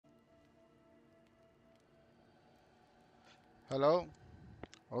Hello,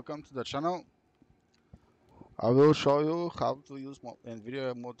 welcome to the channel. I will show you how to use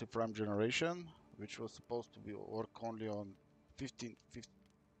Nvidia multi-frame generation, which was supposed to be work only on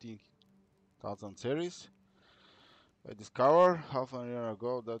 15,000 series. I discovered half a year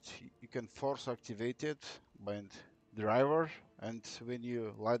ago that you can force activate it by driver, and when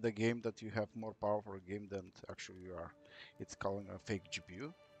you light the game that you have more powerful game than actually you are. It's calling a fake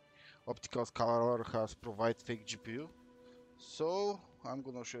GPU. Optical Scaler has provide fake GPU. So I'm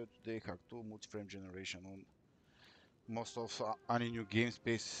gonna show you today how to multi-frame generation on most of any new game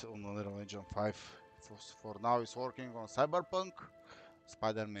space on Unreal Engine 5. For now it's working on Cyberpunnk,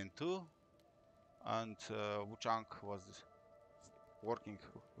 Spider-Man 2, and Wuchang was working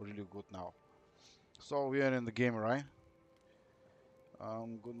really good now. So we are in the game, right?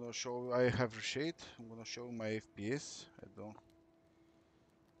 I'm gonna show you, I have reshade. I'm gonna show you my FPS. I don't.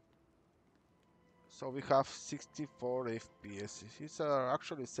 So we have 64 FPS. It's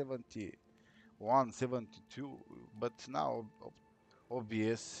actually 71, 72, but now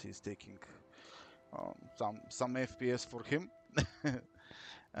OBS is taking some FPS for him.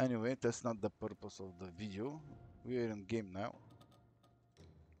 Anyway, that's not the purpose of the video. We are in game now.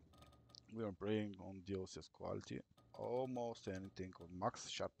 We are playing on DLSS quality. Almost anything on max,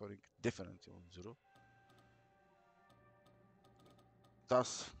 sharpening definitely on 0.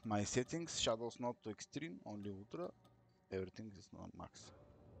 Thus my settings, shadows not too extreme, only ultra, everything is on max.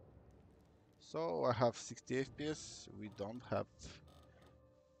 So I have 60 FPS, we don't have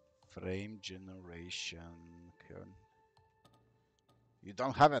frame generation. You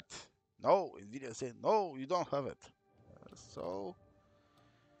don't have it. No, Nvidia said no, you don't have it. So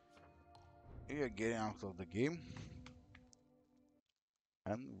we are getting out of the game,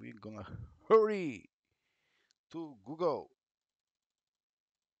 and we're gonna hurry to Google,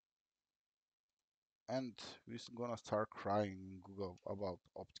 and we're gonna start crying in Google about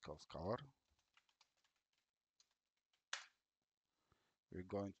Optical Scaler. We're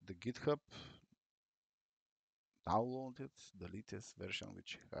going to the GitHub, download it, the latest version,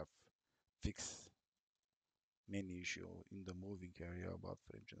 which have fixed many issues in the moving area about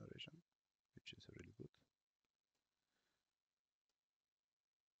frame generation, which is really good.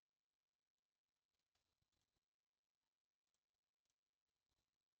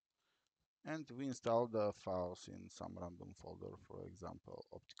 And we install the files in some random folder, for example,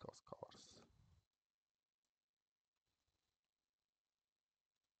 Optical Scalars.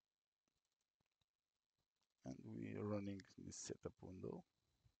 And we are running this setup window.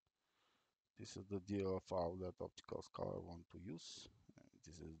 This is the DLL file that Optical Scaler want to use. And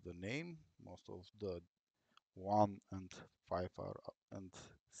this is the name. Most of the 1 and 5 are and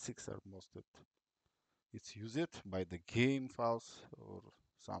 6 are mostly it's used by the game files, or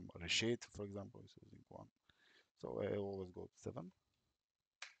some reshade, for example, is using 1. So I always go to 7.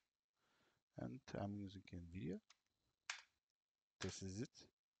 And I'm using Nvidia. This is it.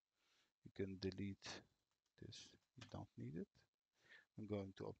 You can delete this. You don't need it. I'm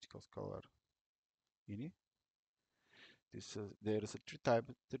going to Optical Scaler ini. There is a three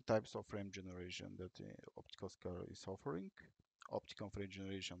types of frame generation that Optical Scaler is offering. Optical frame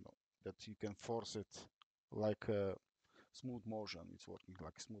generation that you can force it like a smooth motion. It's working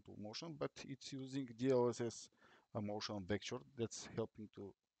like smooth motion, but it's using DLSS motion vector that's helping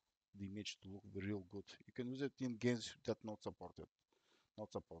to the image to look real good. You can use it in games that not support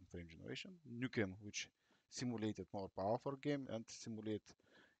frame generation. Nukem, which simulated more powerful game and simulate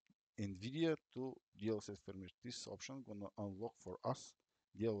Nvidia to DLSS frame. This option gonna unlock for us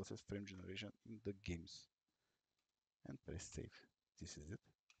DLSS frame generation in the games. And press save. This is it.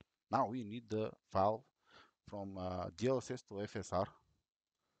 Now we need the file from DLSS to FSR.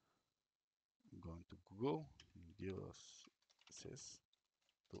 I'm going to Google DLSS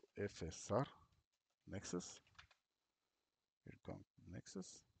to FSR Nexus. Here comes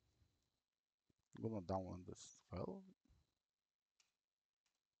Nexus. I'm gonna download this file.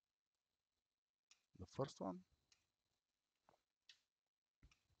 The first one.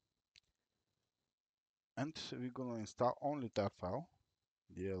 And we're gonna install only that file,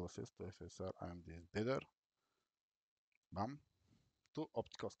 DLSS to FSR AMD is better. Bam, to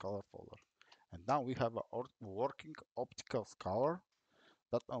Optical Scaler folder. And now we have a working Optical Scaler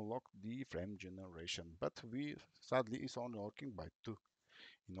that unlock the frame generation, but we sadly is only working by 2.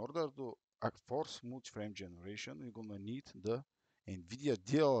 In order to force multi-frame generation, we're gonna need the Nvidia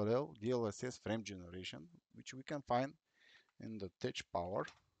DLSS frame generation, which we can find in the Tech Power.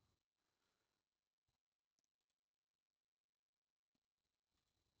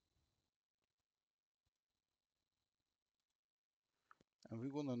 And we're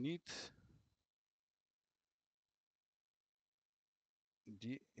gonna need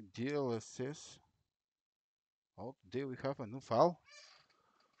DLSS. Oh, today we have a new file.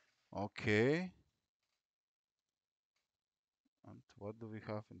 Okay. And what do we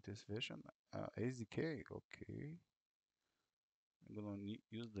have in this version? SDK. Okay. I'm gonna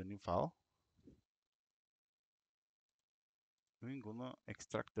use the new file. We're gonna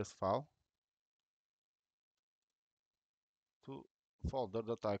extract this file to folder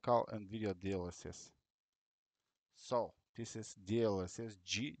that I call Nvidia DLSS. So this is DLSS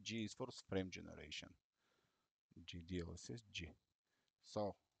G. G is for frame generation. G DLSS G.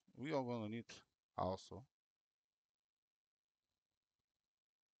 So we are gonna need also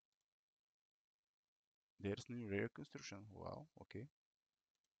there's new rare construction. Wow, okay.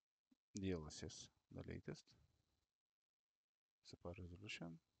 DLSS, the latest. Super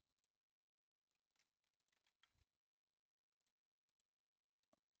resolution.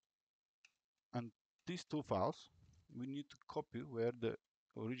 And these two files we need to copy where the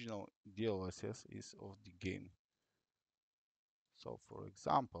original DLSS is of the game. So for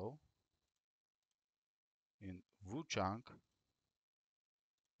example, in Wuchang,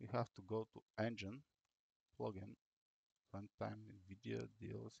 we have to go to engine, plugin, runtime, Nvidia,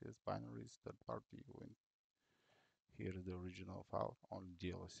 DLSS, binaries, third party. Here is the original file on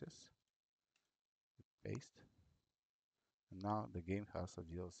DLSS. Paste. And now the game has a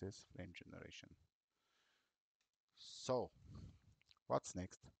DLSS frame generation. So what's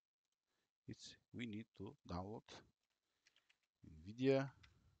next? It's we need to download Nvidia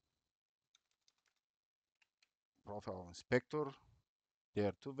Profile Inspector. There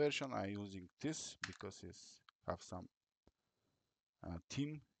are two versions. I'm using this because it have some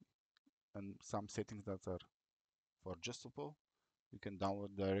theme and some settings that are for adjustable. You can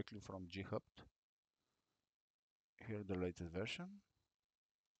download directly from GitHub. Here the latest version.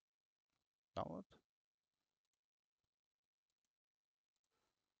 Download.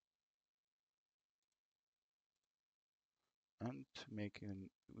 And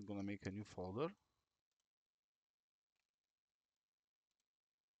we're gonna make a new folder.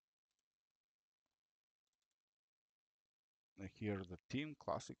 Here the theme,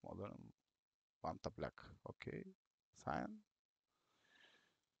 classic, modern, Panta black. Okay, sign.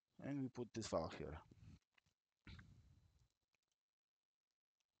 And we put this file here.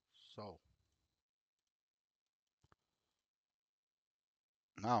 So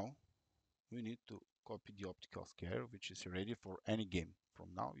now we need to copy the optical scaler, which is ready for any game. From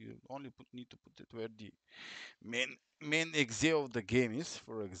now, you only need to put it where the main exe of the game is.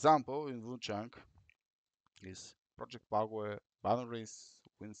 For example, in Wuchang is Project Power, Binaries,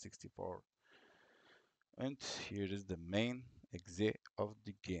 Win64, and here is the main exe of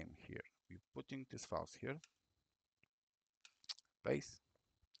the game. Here we're putting these files here, paste,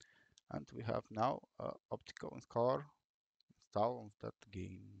 and we have now Optical Scaler installed on that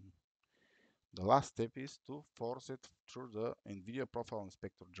game. The last step is to force it through the Nvidia Profile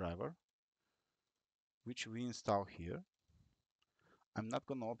Inspector driver, which we install here. I'm not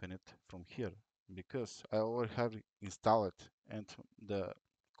gonna open it from here because I already have installed it and the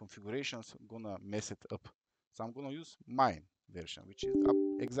configurations gonna mess it up. So I'm gonna use my version, which is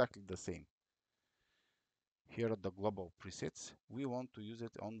exactly the same. Here at the global presets, we want to use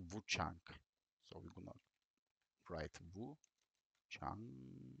it on Wuchang. So we're gonna write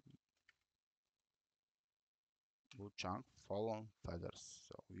Wuchang fallen feathers.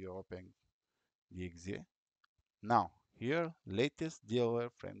 So we open the exe. Now here latest DLR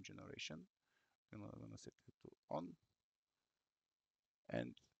frame generation. I'm gonna set it to on.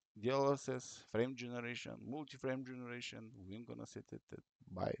 And DLSS frame generation, multi-frame generation, we're gonna set it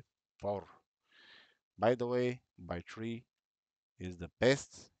by 4. By the way, by 3 is the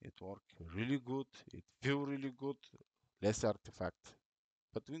best. It works really good. It feels really good. Less artifact.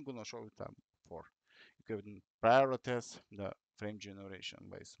 But we're gonna show it on 4. You can prioritize the frame generation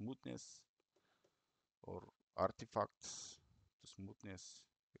by smoothness or artifacts to smoothness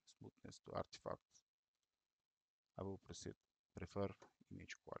to artifacts. I will prefer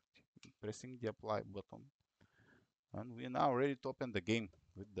image quality. Pressing the apply button, and we are now ready to open the game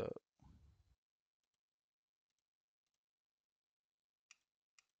with the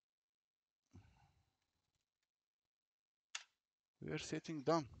we are setting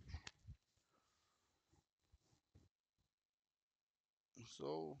done.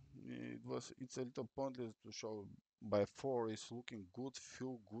 So it's a little pointless to show by 4 is looking good,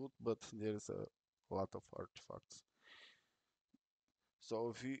 feel good, but there's a lot of artifacts. So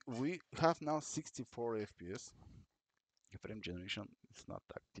if we have now 64 FPS, the frame generation is not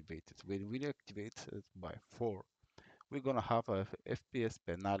activated. When we activate it by 4, we're gonna have a FPS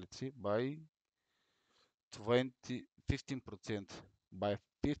penalty by 15%. by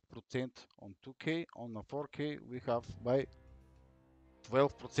 5% on 2K. On a 4K we have by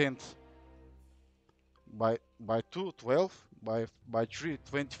 12%, by 2 12, by 3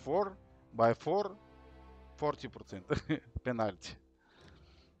 24, by 4 40% penalty.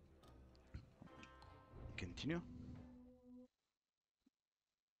 Continue.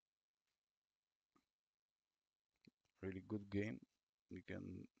 Really good game. You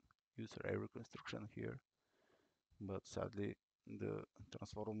can use ray reconstruction here, but sadly the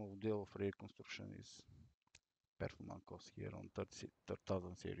transformer model of ray reconstruction is performance cost here on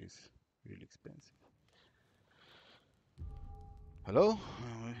 30,000 series really expensive. Hello,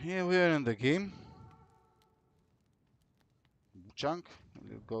 here we are in the game. Wuchang.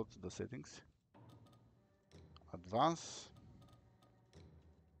 Let's go to the settings. Advanced.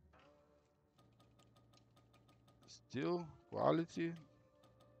 Still quality.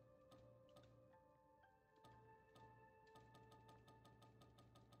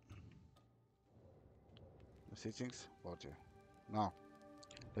 The settings 40. Now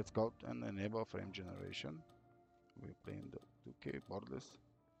let's go and enable frame generation. We're playing the 2K borderless.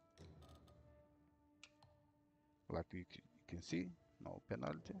 Like you can see, no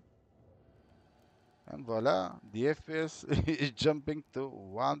penalty. And voila, the FPS is jumping to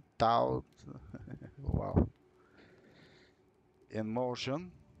 1000. Wow. In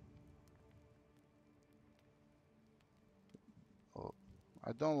motion. Oh,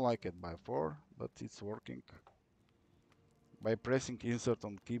 I don't like it by 4, but it's working. By pressing insert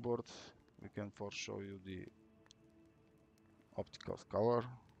on keyboard, we can first show you the optical scaler.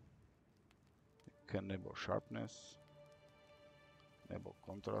 You can enable sharpness, enable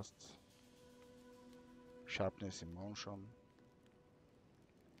contrast, sharpness in motion.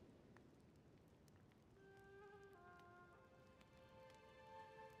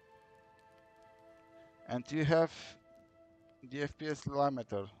 And you have the FPS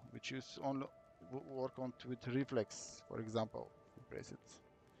limiter, which is only work on with reflex. For example, you press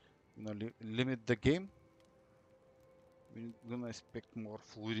it, limit the game. We're gonna expect more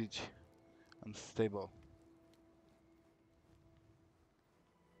fluidity and stable.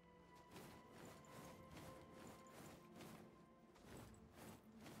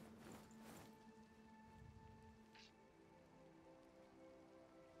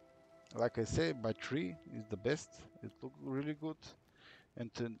 Like I say, by 3 is the best. It looks really good, and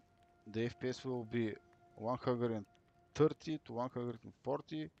the FPS will be 130 to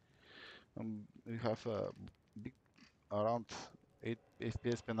 140. We have a big around 8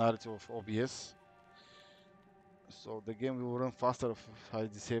 FPS penalty of OBS, so the game will run faster if I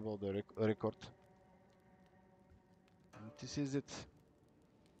disable the record. And this is it.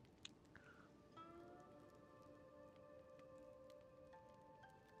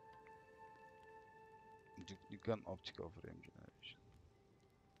 You can optical frame generation.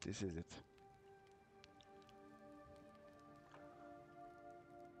 This is it.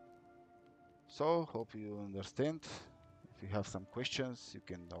 So hope you understand. If you have some questions, you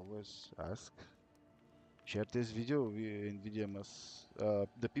can always ask. Share this video. Nvidia must,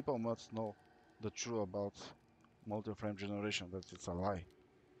 the people must know the truth about multi-frame generation. That it's a lie.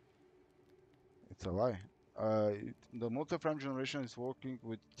 It's a lie. The multi-frame generation is working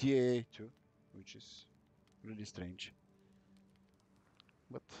with TAA too, which is really strange.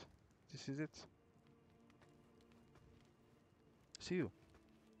 But this is it. See you.